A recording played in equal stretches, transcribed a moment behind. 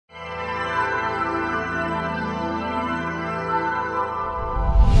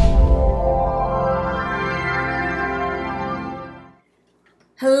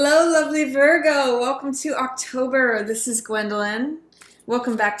lovely Virgo, welcome to October. This is Gwendolyn.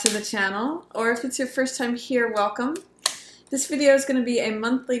 Welcome back to the channel, or if it's your first time here, welcome. This video is going to be a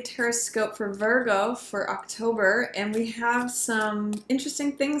monthly Tarotscope for Virgo for October, and we have some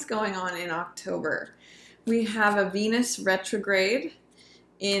interesting things going on in October. We have a Venus retrograde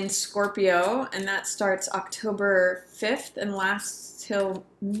in Scorpio, and that starts October 5th and lasts till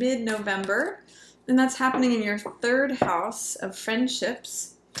mid-November. And that's happening in your third house of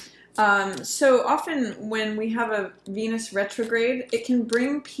friendships. So often when we have a Venus retrograde, it can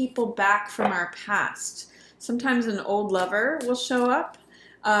bring people back from our past. Sometimes an old lover will show up,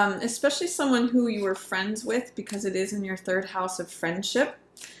 especially someone who you were friends with, because it is in your third house of friendship.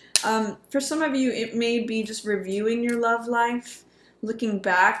 For some of you, it may be just reviewing your love life, looking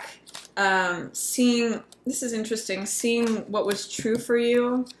back, seeing, this is interesting, seeing what was true for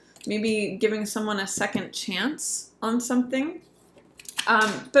you, maybe giving someone a second chance on something.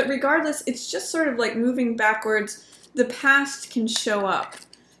 But regardless, it's just sort of like moving backwards. The past can show up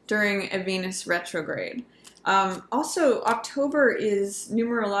during a Venus retrograde. Also, October is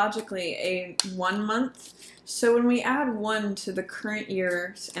numerologically a 1 month. So when we add 1 to the current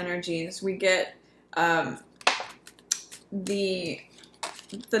year's energies, we get the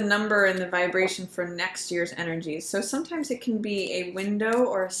number and the vibration for next year's energies. So sometimes it can be a window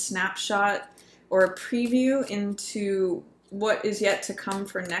or a snapshot or a preview into what is yet to come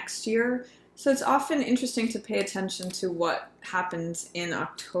for next year. So it's often interesting to pay attention to what happens in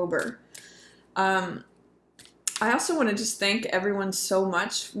October. I also want to just thank everyone so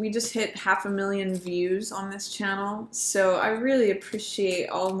much. We just hit 500,000 views on this channel, so I really appreciate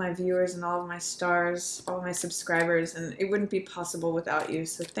all of my viewers and all of my stars, all of my subscribers, and it wouldn't be possible without you,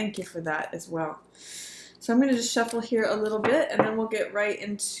 so thank you for that as well. So I'm going to just shuffle here a little bit, and then we'll get right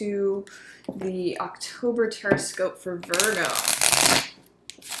into the October Tarotscope for Virgo.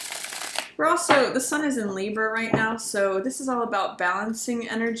 The sun is in Libra right now, so this is all about balancing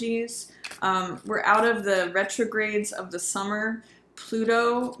energies. We're out of the retrogrades of the summer.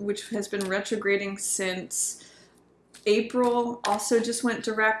 Pluto, which has been retrograding since April, also just went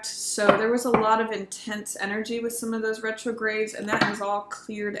direct. So there was a lot of intense energy with some of those retrogrades, and that has all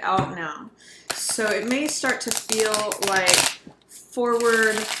cleared out now. So it may start to feel like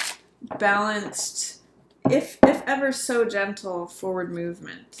forward, balanced, if ever so gentle, forward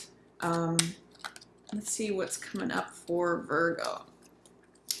movement. Let's see what's coming up for Virgo.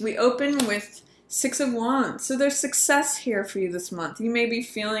 We open with 6 of Wands. So there's success here for you this month. You may be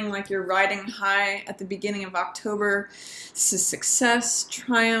feeling like you're riding high at the beginning of October. This is success,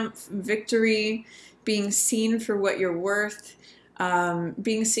 triumph, victory, being seen for what you're worth,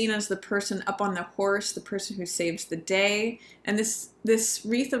 being seen as the person up on the horse, the person who saves the day. And this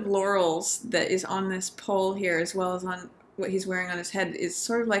wreath of laurels that is on this pole here, as well as on what he's wearing on his head, is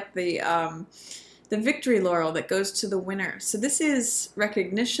sort of like the victory laurel that goes to the winner. So this is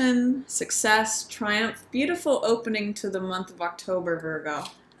recognition, success, triumph. Beautiful opening to the month of October, Virgo.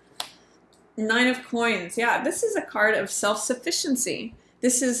 9 of Coins. Yeah, this is a card of self-sufficiency.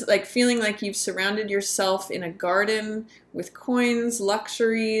 This is like feeling like you've surrounded yourself in a garden with coins,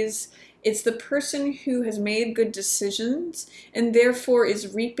 luxuries. It's the person who has made good decisions and therefore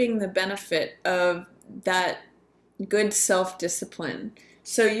is reaping the benefit of that good self-discipline.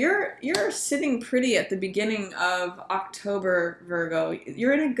 So you're sitting pretty at the beginning of October, Virgo.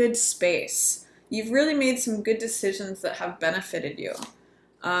 You're in a good space. You've really made some good decisions that have benefited you.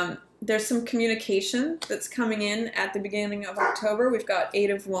 There's some communication that's coming in at the beginning of October. We've got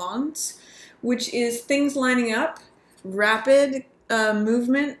 8 of Wands, which is things lining up, rapid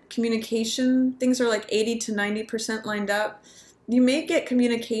movement, communication. Things are like 80 to 90% lined up. You may get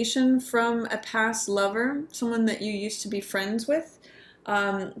communication from a past lover, someone that you used to be friends with.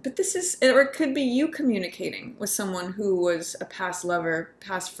 But this is, or it could be you communicating with someone who was a past lover,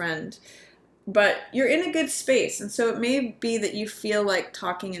 past friend. But you're in a good space, and so it may be that you feel like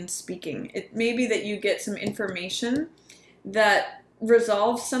talking and speaking. It may be that you get some information that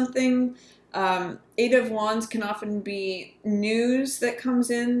resolves something. 8 of Wands can often be news that comes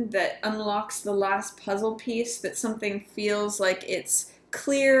in that unlocks the last puzzle piece, that something feels like it's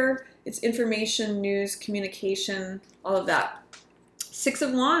clear, it's information, news, communication, all of that. 6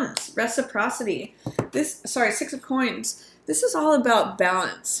 of Wands, reciprocity. 6 of Coins. This is all about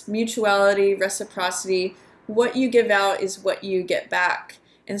balance, mutuality, reciprocity. What you give out is what you get back.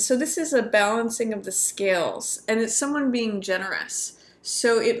 And so this is a balancing of the scales, and it's someone being generous.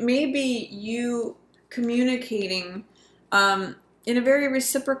 So it may be you communicating in a very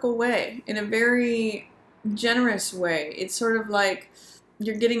reciprocal way, in a very generous way. It's sort of like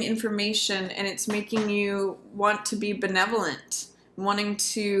you're getting information and it's making you want to be benevolent, wanting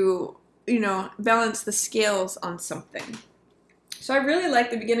to balance the scales on something. So I really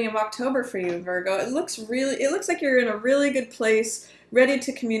like the beginning of October for you, Virgo. It looks like you're in a really good place, ready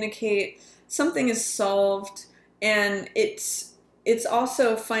to communicate. Something is solved, and it's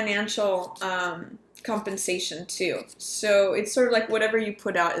also financial compensation too. So it's sort of like whatever you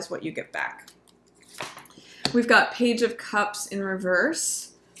put out is what you get back. We've got Page of Cups in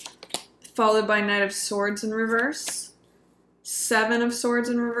reverse, followed by Knight of Swords in reverse, Seven of Swords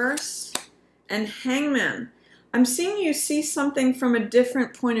in reverse, and Hangman. I'm seeing you see something from a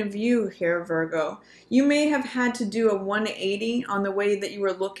different point of view here, Virgo. You may have had to do a 180 on the way that you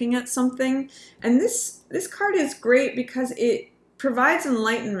were looking at something. And this card is great because it provides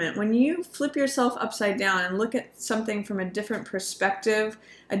enlightenment. When you flip yourself upside down and look at something from a different perspective,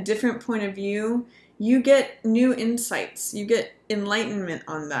 a different point of view, you get new insights. You get enlightenment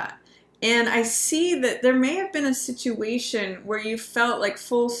on that. And I see that there may have been a situation where you felt like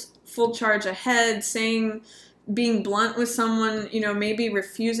full charge ahead, being blunt with someone, maybe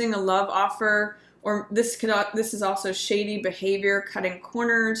refusing a love offer, or this is also shady behavior, cutting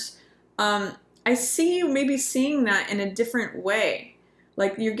corners. I see you maybe seeing that in a different way.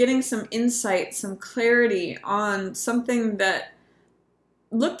 Like you're getting some insight, some clarity on something that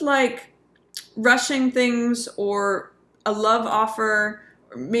looked like rushing things or a love offer.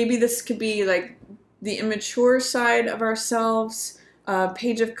 Maybe this could be like the immature side of ourselves.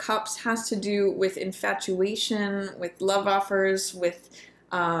 Page of Cups has to do with infatuation, with love offers, with,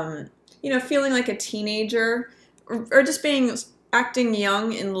 feeling like a teenager, or just acting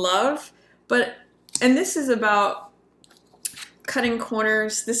young in love. And this is about cutting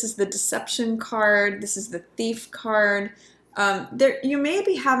corners. This is the Deception card. This is the Thief card. You may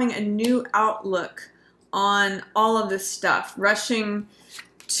be having a new outlook on all of this stuff, rushing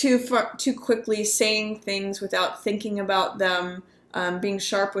too quickly, saying things without thinking about them, being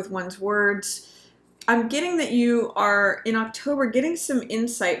sharp with one's words. I'm getting that you are, in October, getting some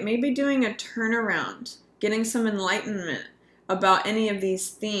insight, maybe doing a turnaround, getting some enlightenment about any of these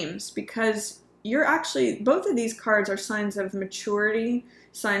themes, because both of these cards are signs of maturity,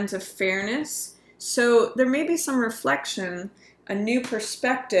 signs of fairness. So there may be some reflection, a new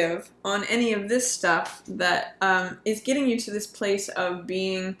perspective on any of this stuff that is getting you to this place of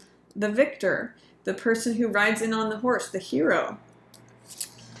being the victor, the person who rides in on the horse, the hero.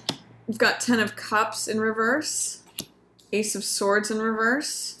 We've got Ten of Cups in reverse, Ace of Swords in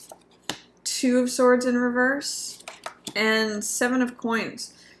reverse, Two of Swords in reverse, and Seven of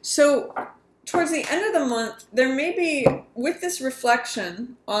Coins. So towards the end of the month, there may be, with this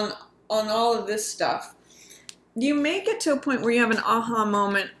reflection on all of this stuff, you may get to a point where you have an aha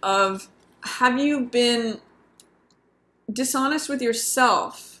moment of, have you been dishonest with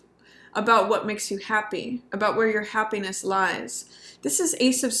yourself about what makes you happy, about where your happiness lies? This is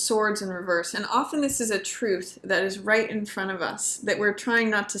Ace of Swords in reverse, and often this is a truth that is right in front of us that we're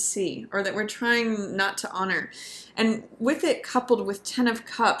trying not to see, or that we're trying not to honor. And with it coupled with Ten of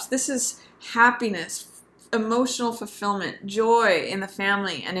Cups, this is happiness, emotional fulfillment, joy in the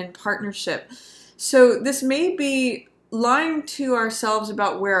family and in partnership. So this may be lying to ourselves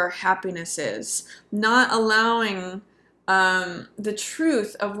about where our happiness is, not allowing the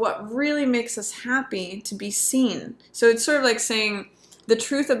truth of what really makes us happy to be seen. So it's sort of like saying the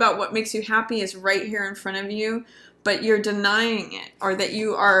truth about what makes you happy is right here in front of you, but you're denying it, or that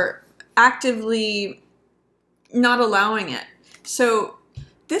you are actively not allowing it. So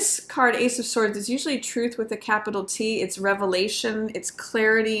this card, Ace of Swords, is usually truth with a capital T. It's revelation, it's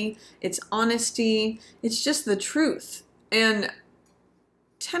clarity, it's honesty, it's just the truth. And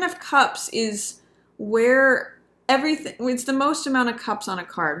Ten of Cups is where everything, it's the most amount of cups on a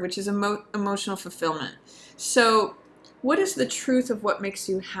card, which is emotional fulfillment. So what is the truth of what makes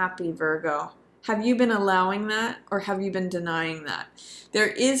you happy, Virgo? Have you been allowing that, or have you been denying that? There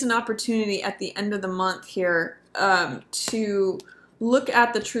is an opportunity at the end of the month here to look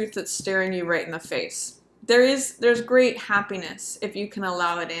at the truth that's staring you right in the face. There's great happiness if you can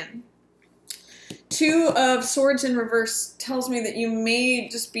allow it in. Two of Swords in reverse tells me that you may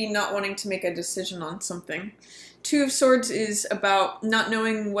just be not wanting to make a decision on something. Two of Swords is about not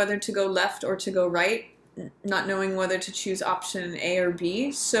knowing whether to go left or to go right, not knowing whether to choose option A or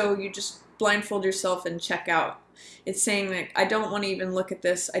B, so you just blindfold yourself and check out. It's saying that I don't want to even look at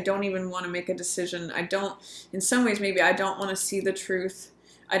this, I don't even want to make a decision, in some ways maybe I don't want to see the truth,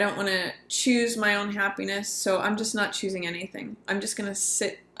 I don't want to choose my own happiness, so I'm just not choosing anything. I'm just going to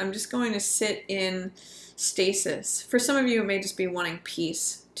sit in stasis. For some of you, it may just be wanting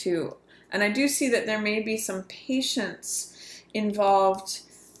peace too. And I do see that there may be some patience involved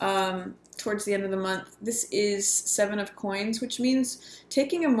towards the end of the month. This is 7 of Coins, which means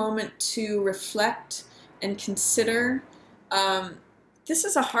taking a moment to reflect and consider. This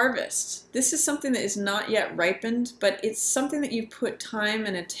is a harvest. This is something that is not yet ripened, but it's something that you've put time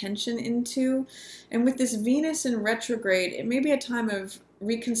and attention into. And with this Venus in retrograde, it may be a time of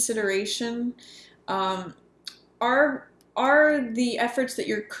reconsideration. Are the efforts that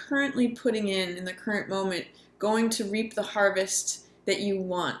you're currently putting in the current moment going to reap the harvest that you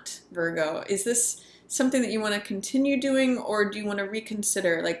want, Virgo? Is this something that you want to continue doing, or do you want to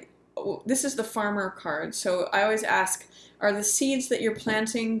reconsider? Like, this is the farmer card, so I always ask, are the seeds that you're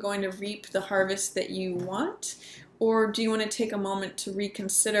planting going to reap the harvest that you want, or do you want to take a moment to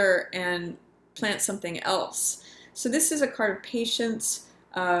reconsider and plant something else? So this is a card of patience,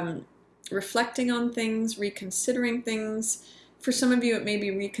 reflecting on things, reconsidering things. For some of you, it may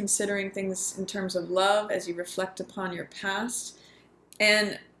be reconsidering things in terms of love as you reflect upon your past.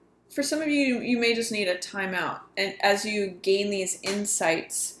 And for some of you, you may just need a timeout. And as you gain these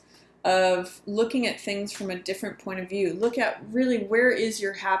insights of looking at things from a different point of view, look at really, where is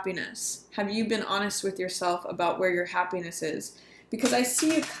your happiness? Have you been honest with yourself about where your happiness is? Because I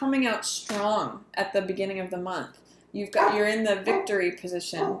see you coming out strong at the beginning of the month. You're in the victory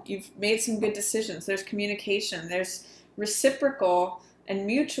position. You've made some good decisions. There's communication. There's reciprocal and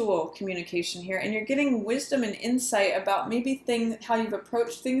mutual communication here, and you're getting wisdom and insight about maybe how you've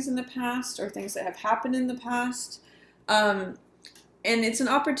approached things in the past or things that have happened in the past. And it's an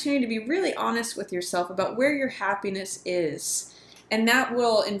opportunity to be really honest with yourself about where your happiness is, and that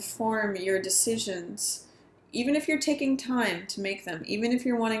will inform your decisions. Even if you're taking time to make them, even if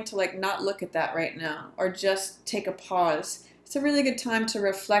you're wanting to like not look at that right now or just take a pause, it's a really good time to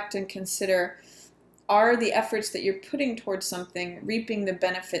reflect and consider, are the efforts that you're putting towards something reaping the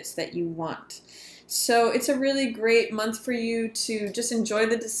benefits that you want? So it's a really great month for you to just enjoy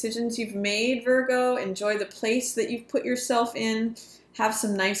the decisions you've made, Virgo, enjoy the place that you've put yourself in, have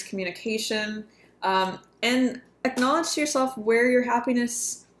some nice communication, and acknowledge to yourself where your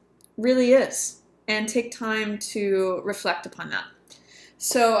happiness really is, and take time to reflect upon that.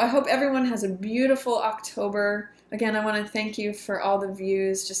 So I hope everyone has a beautiful October. Again, I want to thank you for all the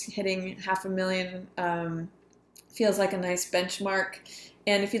views. Just hitting 500,000 feels like a nice benchmark.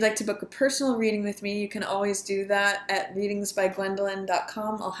 And if you'd like to book a personal reading with me, you can always do that at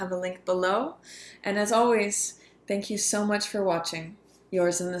readingsbygwendolyn.com. I'll have a link below. And as always, thank you so much for watching.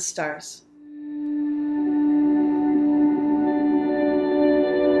 Yours in the stars.